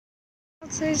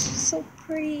So it's just so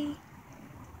pretty.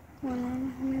 Hold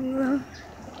on, let me move.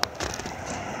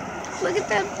 Look at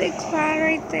that big cloud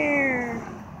right there.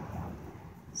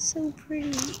 So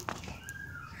pretty.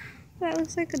 That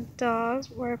looks like a dog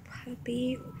or a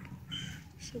puppy or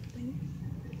something.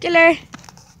 Killer!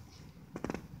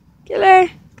 Killer!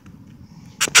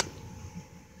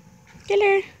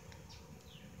 Killer!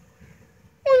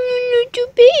 Oh no,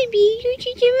 little baby! You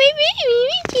just my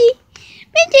baby!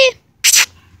 Baby!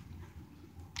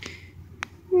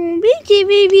 Oh, baby!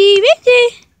 Baby!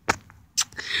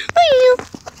 Oh no!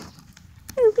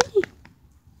 Oh, baby!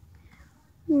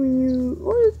 Oh no!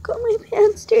 Oh, I got my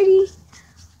pants dirty!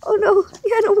 Oh no!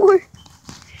 Yeah, no more!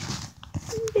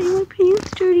 I'm getting my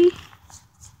pants dirty!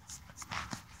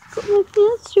 Got my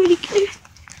pants dirty, Killer!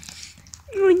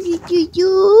 Oh,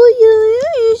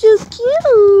 you're so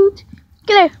cute!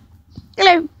 Killer!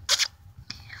 Killer!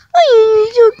 Oh,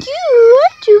 you're so cute,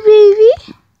 aren't you, baby?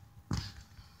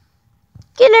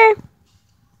 Killer!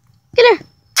 Killer!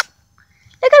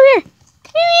 Look up here!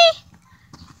 Baby!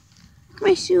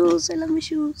 My shoes, I love my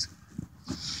shoes.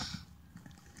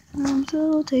 I'm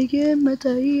so taking my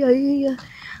time.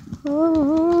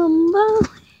 Oh,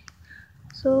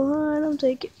 so hard, I'm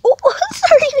taking. Oh,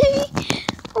 sorry, baby!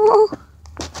 Oh,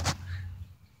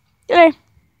 Killer!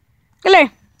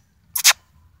 Killer!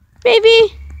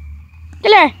 Baby!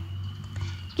 Killer!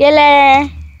 Killer!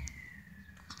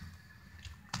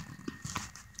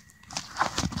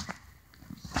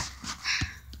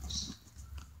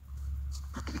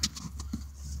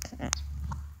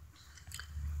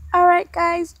 Alright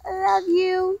guys, I love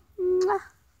you. Mwah.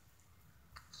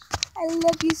 I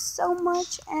love you so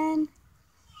much, and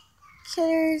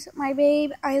Killer's my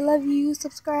babe. I love you.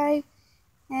 Subscribe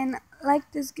and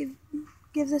like this. Give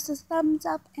this a thumbs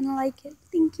up and like it.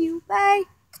 Thank you. Bye.